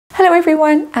Hello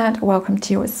everyone and welcome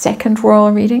to your second royal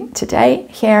reading today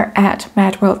here at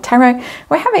MadWorldTarot.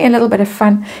 We're having a little bit of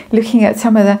fun looking at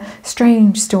some of the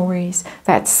strange stories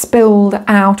that spilled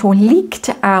out or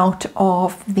leaked out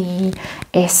of the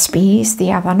SBs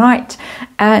the other night.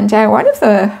 And one of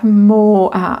the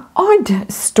more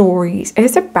odd stories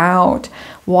is about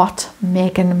what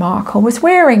Meghan Markle was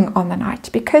wearing on the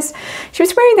night, because she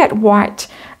was wearing that white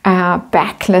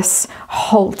backless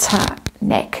halter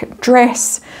neck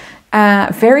dress,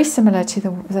 very similar to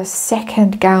the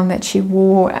second gown that she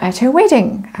wore at her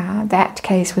wedding. That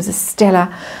case was a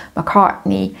Stella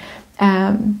McCartney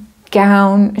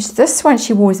gown. This one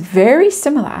she wore is very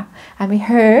similar, and we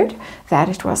heard that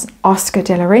it was an Oscar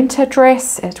de la Renta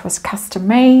dress. It was custom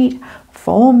made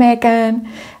for Meghan.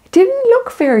 It didn't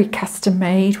look very custom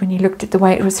made when you looked at the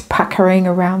way it was puckering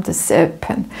around the zip,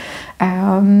 and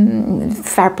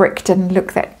fabric didn't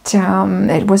look that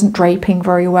it wasn't draping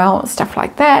very well, stuff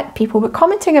like that. People were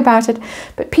commenting about it,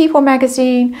 but People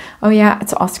magazine, oh yeah,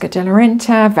 it's Oscar de la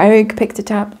Renta. Vogue picked it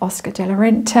up, Oscar de la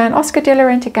Renta, and Oscar de la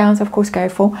Renta gowns of course go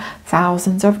for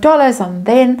thousands of dollars. And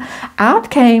then out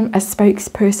came a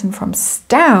spokesperson from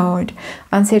Stowd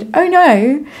and said, oh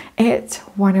no, it's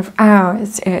one of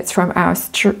ours. It's from our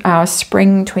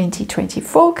spring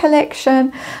 2024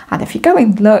 collection, and if you go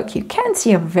and look, you can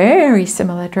see a very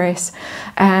similar dress,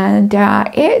 and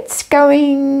it's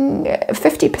going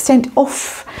 50%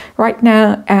 off right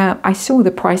now. I saw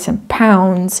the price in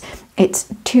pounds. It's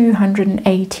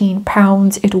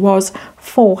 £218. It was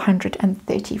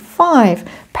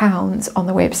 £435 on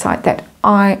the website that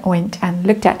I went and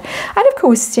looked at. And of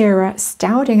course, Sarah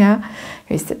Staudinger,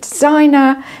 who's the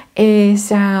designer, is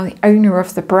the owner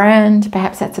of the brand.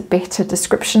 Perhaps that's a better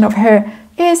description of her.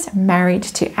 Is married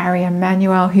to Ari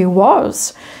Emanuel, who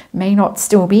was, may not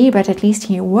still be, but at least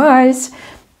he was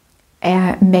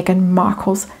Meghan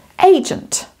Markle's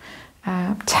agent.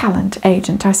 Talent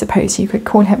agent, I suppose you could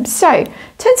call him. So,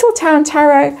 Tinseltown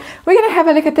Tarot, we're going to have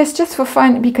a look at this just for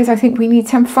fun, because I think we need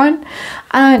some fun.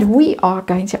 And we are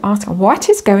going to ask, what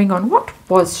is going on? What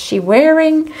was she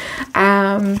wearing?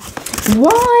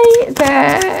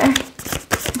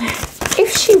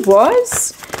 If she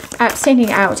was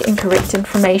sending out incorrect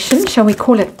information, shall we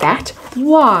call it that?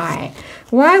 Why?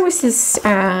 Why was this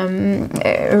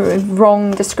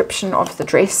wrong description of the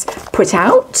dress put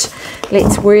out?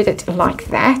 Let's word it like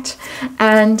that.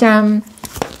 And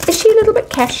is she a little bit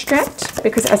cash strapped?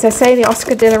 Because as I say, the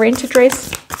Oscar de la Renta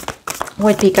dress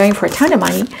would be going for a ton of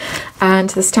money, and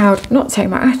the Stowd not so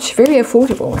much. Very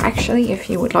affordable actually, if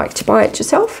you would like to buy it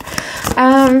yourself.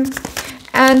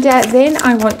 And then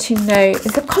I want to know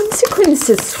the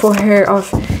consequences for her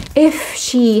of if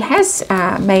she has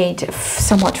made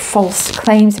somewhat false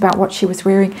claims about what she was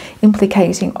wearing,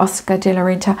 implicating Oscar de la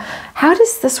Renta. How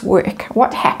does this work?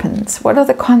 What happens? What are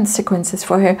the consequences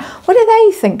for her? What do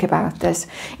they think about this?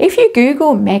 If you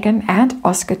Google Meghan and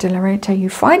Oscar de la Renta, you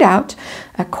find out,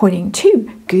 according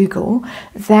to Google,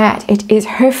 that it is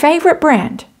her favorite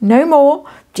brand. No more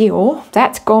Dior,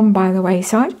 that's gone by the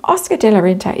wayside. Oscar de la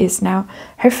Renta is now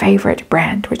her favorite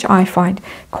brand, which I find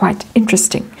quite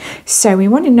interesting. So we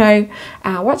want to know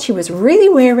what she was really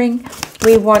wearing.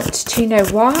 We want to know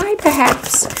why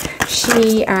perhaps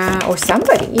she or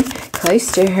somebody close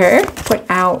to her put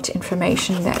out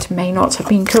information that may not have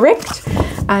been correct.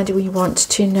 And we want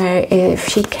to know if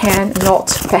she cannot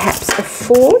perhaps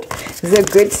afford the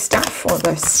good stuff, or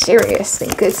the seriously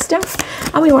good stuff.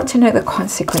 And we want to know the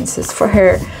consequences for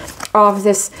her of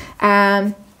this.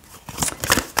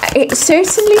 It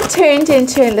certainly turned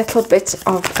into a little bit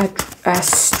of a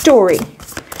story.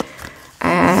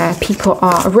 People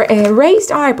are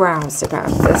raised eyebrows about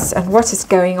this and what is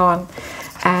going on,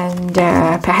 and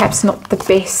perhaps not the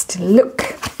best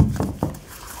look,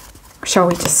 shall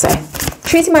we just say.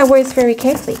 Choosing my words very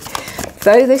carefully.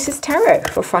 Though this is tarot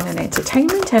for fun and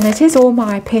entertainment, and it is all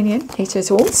my opinion, it is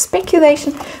all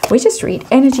speculation. We just read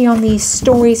energy on these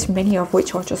stories, many of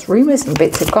which are just rumours and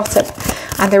bits of gossip.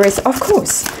 And there is, of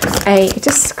course, a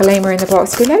disclaimer in the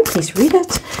box below. Please read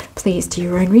it. Please do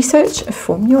your own research.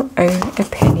 Form your own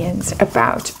opinions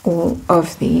about all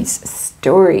of these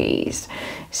stories.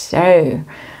 So,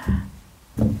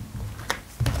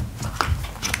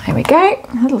 there we go.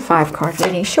 A little 5-card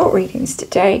reading, short readings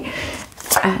today.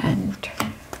 And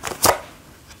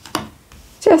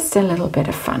just a little bit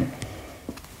of fun.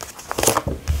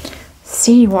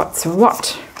 See what's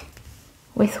what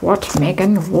with what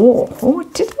Meghan wore or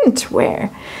didn't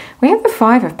wear. We have the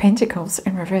 5 of Pentacles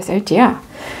in reverse. Oh dear.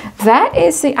 That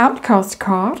is the Outcast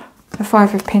card, the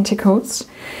 5 of Pentacles.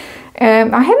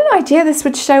 I had an idea this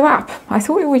would show up. I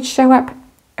thought it would show up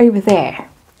over there.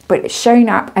 but it's showing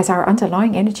up as our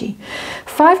underlying energy.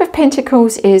 5 of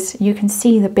Pentacles is, you can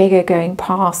see the beggar going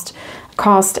past,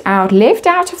 cast out, left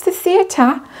out of the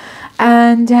theatre,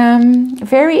 and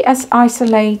very as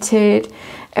isolated,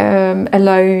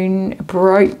 alone,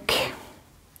 broke.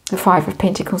 The 5 of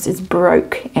Pentacles is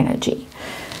broke energy,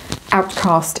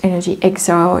 outcast energy,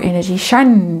 exile energy,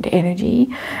 shunned energy.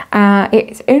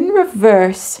 It's in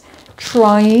reverse,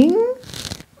 trying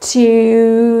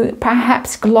to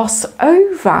perhaps gloss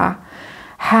over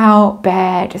how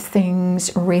bad things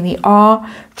really are,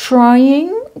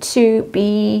 trying to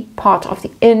be part of the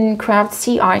in crowd.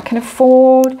 See, I can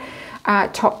afford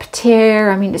top tier.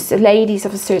 I mean, it's the ladies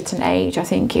of a certain age. I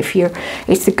think if you're,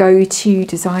 it's the go-to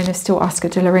designer still, Oscar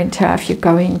de la Renta, if you're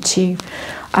going to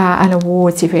an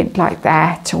awards event like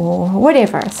that, or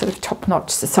whatever sort of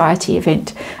top-notch society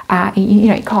event, you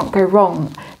know, you can't go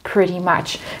wrong pretty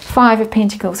much. 5 of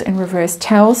Pentacles in reverse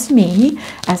tells me,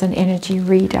 as an energy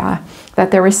reader, that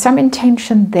there is some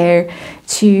intention there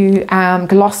to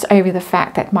gloss over the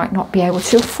fact that might not be able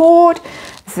to afford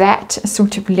that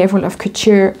sort of level of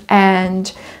couture,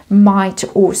 and might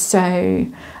also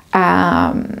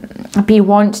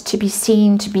want to be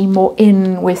seen to be more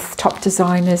in with top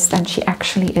designers than she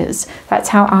actually is. That's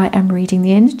how I am reading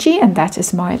the energy, and that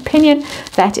is my opinion.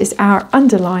 That is our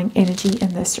underlying energy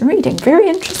in this reading. Very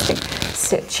interesting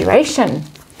situation.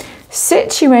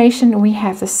 We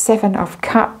have the 7 of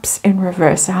Cups in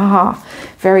reverse.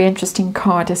 Very interesting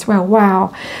card as well.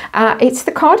 Wow. It's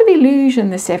the card of illusion,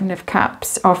 the 7 of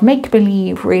Cups, of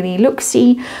make-believe, really. Look,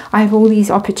 see, I have all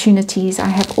these opportunities, I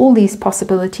have all these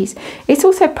possibilities. It's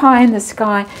also pie in the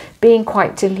sky, being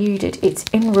quite deluded. It's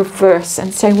in reverse,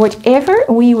 and so whatever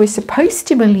we were supposed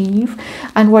to believe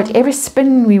and whatever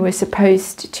spin we were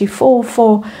supposed to fall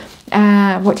for,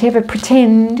 whatever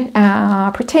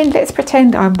let's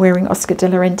pretend I'm wearing Oscar de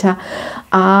la Renta,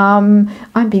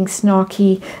 I'm being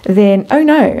snarky, then oh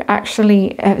no,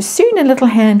 actually soon a little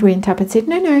hand went up and said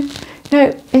no,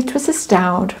 it was a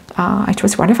Stout, it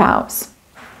was one of ours.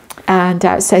 And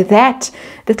so that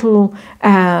little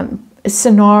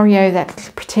scenario, that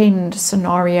little pretend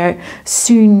scenario,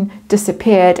 soon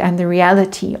disappeared, and the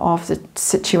reality of the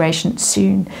situation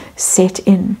soon set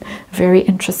in. Very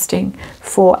interesting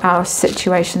for our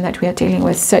situation that we are dealing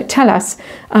with. So tell us,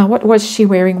 what was she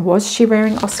wearing? Was she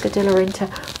wearing Oscar de la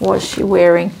Renta? Was she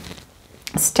wearing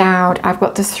Stout? I've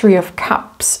got the 3 of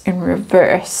Cups in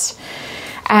reverse.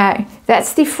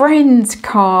 That's the Friends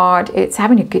card. It's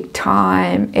having a good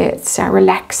time. It's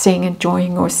relaxing,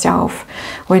 enjoying yourself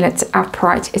when it's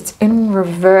upright. It's in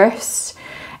reverse.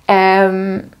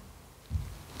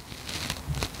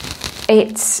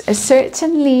 It's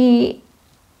certainly,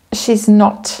 she's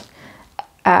not,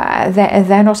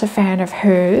 they're not a fan of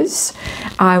hers,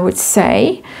 I would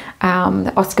say.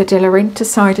 The Oscar de la Renta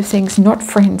side of things, not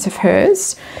friends of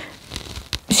hers.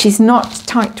 She's not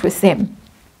tight with them.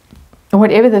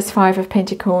 Whatever this 5 of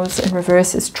Pentacles in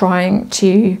reverse is trying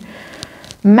to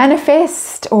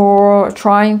manifest or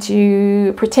trying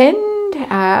to pretend,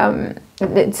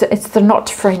 it's the not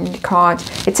friend card.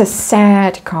 It's a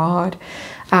sad card.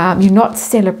 You're not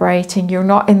celebrating. You're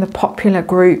not in the popular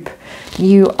group.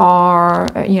 You are,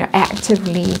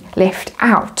 actively left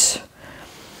out.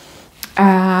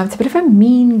 It's a bit of a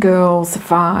Mean Girls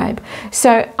vibe.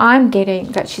 So I'm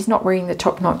getting that she's not wearing the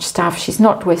top-notch stuff. She's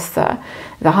not with the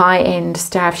high-end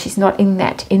stuff. She's not in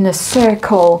that inner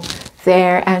circle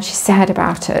there, and she's sad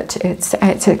about it.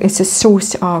 It's a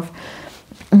source of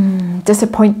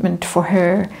disappointment for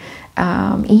her,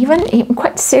 even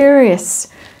quite serious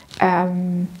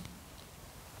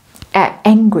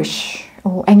anguish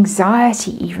or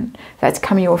anxiety even that's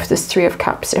coming off this 3 of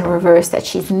Cups in reverse, that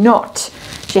she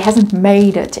hasn't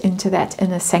made it into that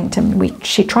inner sanctum.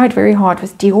 She tried very hard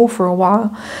with Dior for a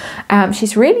while.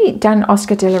 She's really done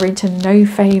Oscar de la Renta no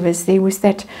favors. There was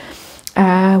that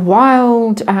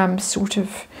wild sort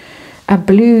of a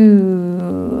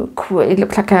blue, it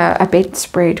looked like a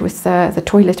bedspread with the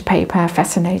toilet paper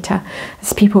fascinator,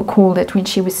 as people called it, when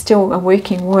she was still a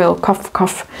working royal, cough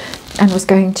cough, and was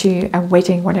going to a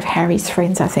wedding. One of Harry's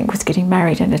friends, I think, was getting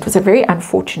married, and it was a very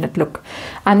unfortunate look,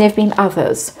 and there have been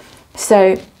others.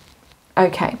 So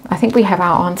okay, I think we have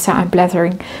our answer. I'm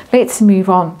blathering. Let's move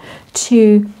on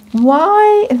to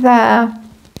why the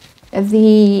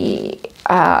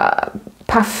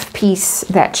puff piece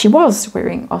that she was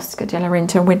wearing Oscar de la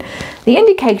Renta, when the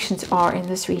indications are in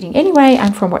this reading anyway,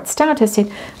 and from what Stout has said,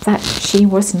 that she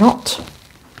was not.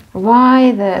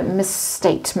 Why the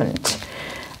misstatement?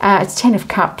 It's 10 of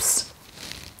Cups.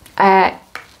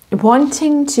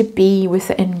 Wanting to be with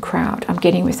the in crowd. I'm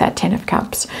getting with that 10 of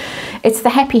Cups. it's the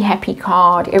happy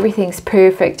card. Everything's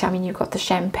perfect. I mean, you've got the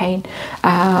champagne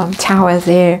tower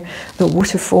there, the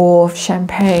waterfall of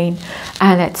champagne,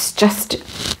 and it's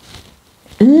just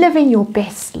living your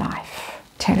best life.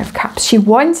 10 of Cups. She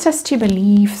wants us to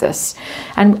believe this,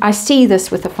 and I see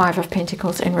this with the 5 of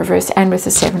Pentacles in reverse and with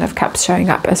the 7 of Cups showing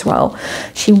up as well.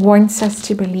 She wants us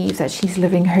to believe that she's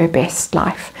living her best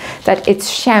life, that it's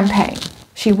champagne.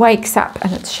 She wakes up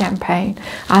and it's champagne,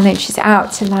 and then she's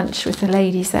out to lunch with the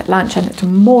ladies at lunch and it's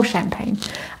more champagne,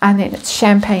 and then it's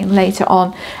champagne later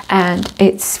on, and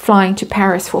it's flying to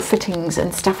Paris for fittings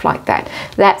and stuff like that.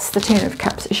 That's the 10 of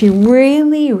Cups. She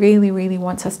really, really, really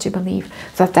wants us to believe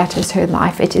that that is her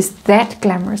life. It is that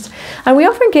glamorous. And we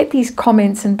often get these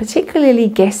comments, and particularly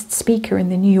guest speaker in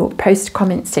the New York Post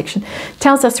comment section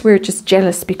tells us we're just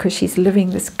jealous because she's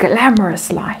living this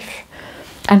glamorous life.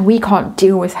 And we can't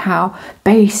deal with how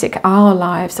basic our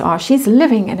lives are. She's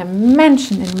living in a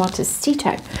mansion in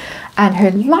Montecito, and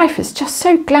her life is just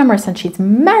so glamorous, and she's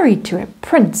married to a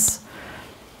prince.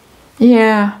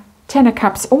 Yeah, 10 of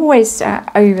Cups, always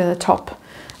over the top.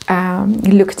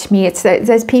 Look at me. It's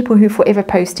those people who are forever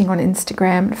posting on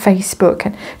Instagram, Facebook,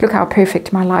 and look how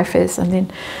perfect my life is. And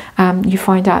then you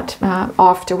find out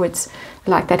afterwards,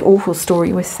 like that awful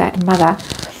story with that mother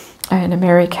in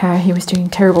America, he was doing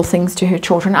terrible things to her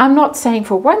children. I'm not saying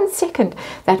for 1 second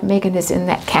that Meghan is in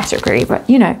that category, but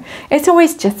you know, it's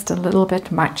always just a little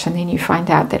bit much, and then you find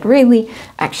out that really,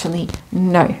 actually,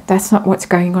 no, that's not what's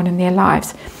going on in their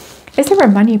lives. Is there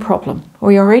a money problem?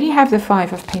 We already have the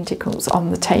 5 of Pentacles on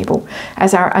the table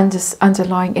as our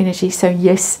underlying energy, so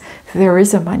yes, there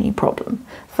is a money problem.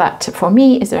 That for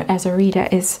me as a reader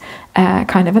is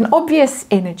kind of an obvious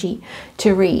energy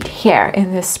to read here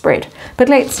in this spread. But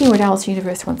let's see what else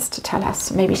universe wants to tell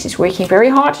us. Maybe she's working very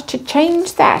hard to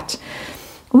change that.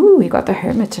 Ooh, we got the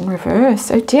Hermit in reverse.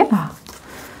 Oh dear.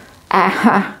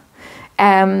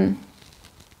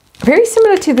 Very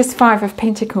similar to this 5 of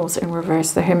Pentacles in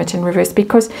reverse, the Hermit in reverse,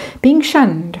 because being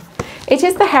shunned. It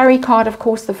is the Harry card, of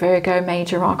course, the Virgo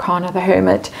major arcana, the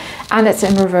Hermit, and it's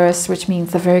in reverse, which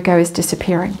means the Virgo is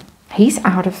disappearing. He's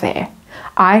out of there.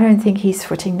 I don't think he's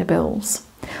footing the bills.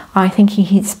 I think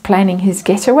he's planning his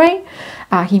getaway.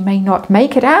 He may not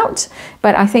make it out,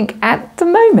 but I think at the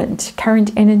moment,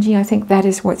 current energy, I think that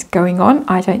is what's going on.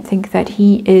 I don't think that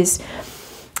he is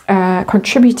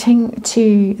contributing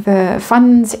to the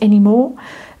funds anymore.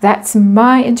 That's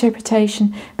my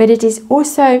interpretation, but it is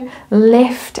also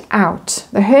left out.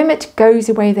 The Hermit goes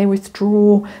away, they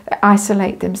withdraw, they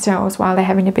isolate themselves while they're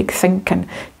having a big think and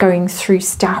going through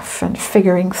stuff and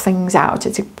figuring things out.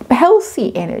 It's a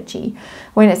healthy energy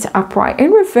when it's upright. In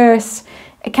reverse,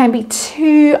 it can be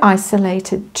too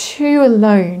isolated, too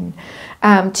alone,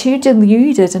 too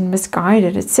deluded and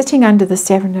misguided. It's sitting under the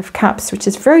 7 of Cups, which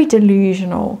is very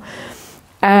delusional.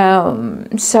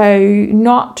 So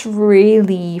not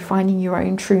really finding your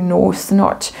own true north,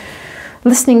 not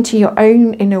listening to your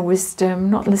own inner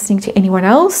wisdom, not listening to anyone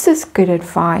else's good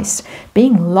advice,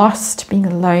 being lost, being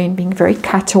alone, being very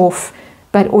cut off,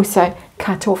 but also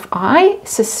cut off, I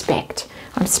suspect,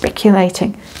 I'm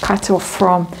speculating, cut off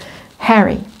from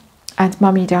Harry and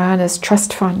Mummy Diana's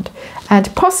trust fund,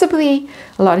 and possibly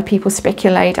a lot of people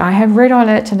speculate, I have read on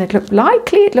it, and it looked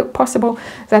likely, it looked possible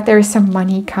that there is some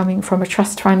money coming from a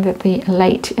trust fund that the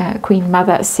late Queen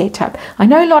Mother set up. I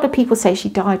know a lot of people say she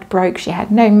died broke, she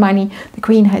had no money, the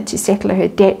Queen had to settle her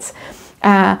debts.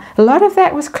 A lot of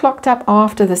that was clocked up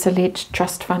after this alleged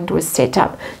trust fund was set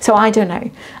up, so I don't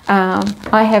know.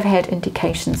 I have had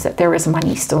indications that there is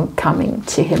money still coming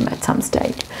to him at some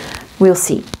stage. We'll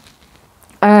see.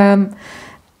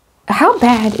 How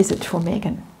bad is it for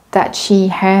Meghan that she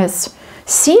has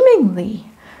seemingly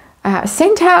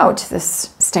sent out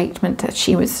this statement that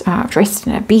she was dressed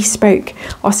in a bespoke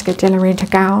Oscar de la Renta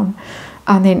gown,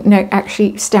 and then no,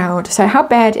 actually styled? So how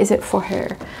bad is it for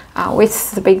her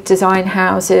with the big design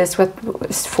houses, with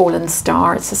this fallen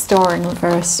star? It's a star in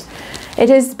reverse.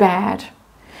 It is bad.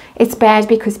 It's bad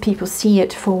because people see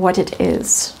it for what it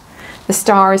is. The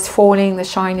star is falling, the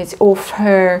shine is off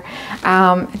her.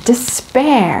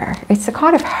 Despair, it's a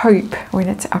kind of hope when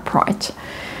it's upright,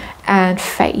 and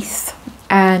faith,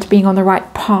 and being on the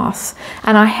right path.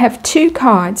 And I have 2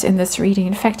 cards in this reading,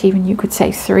 in fact even you could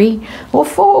say 3 or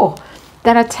 4,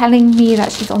 that are telling me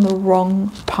that she's on the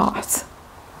wrong path,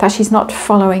 that she's not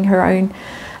following her own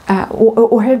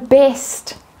or her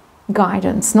best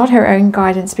guidance, not her own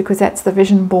guidance, because that's the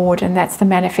vision board and that's the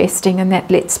manifesting and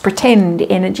that let's pretend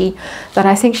energy that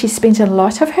I think she spent a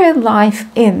lot of her life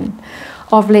in,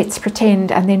 of let's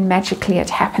pretend and then magically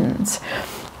it happens.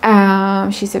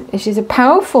 She's a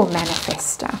powerful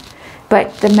manifester,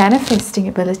 but the manifesting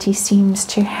ability seems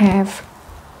to have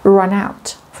run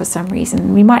out for some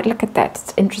reason. We might look at that.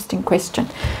 It's an interesting question.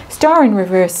 Star in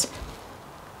reverse.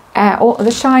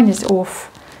 The shine is off.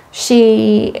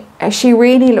 She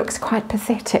really looks quite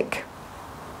pathetic.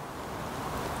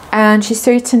 And she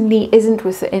certainly isn't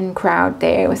with the in crowd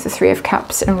there with the Three of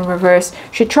Cups in reverse.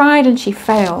 She tried and she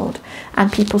failed, and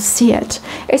people see it.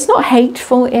 It's not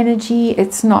hateful energy.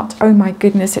 It's not, oh my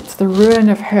goodness, it's the ruin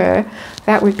of her.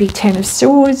 That would be Ten of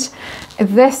Swords.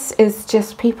 This is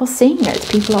just people seeing it.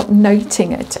 People are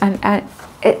noting it. And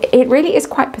it really is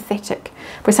quite pathetic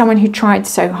for someone who tried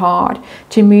so hard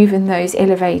to move in those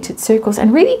elevated circles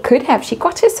and really could have. She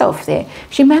got herself there.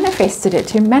 She manifested it.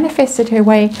 She manifested her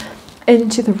way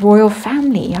into the royal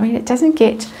family. I mean, it doesn't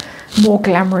get more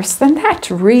glamorous than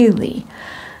that, really.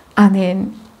 And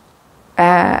then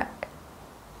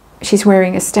she's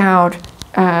wearing a styled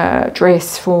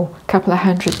dress for a couple of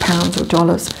 £100 or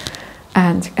dollars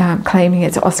and claiming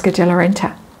it's Oscar de la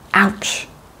Renta. Ouch.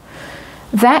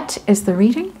 That is the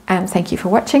reading, and thank you for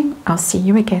watching. I'll see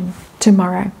you again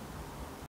tomorrow.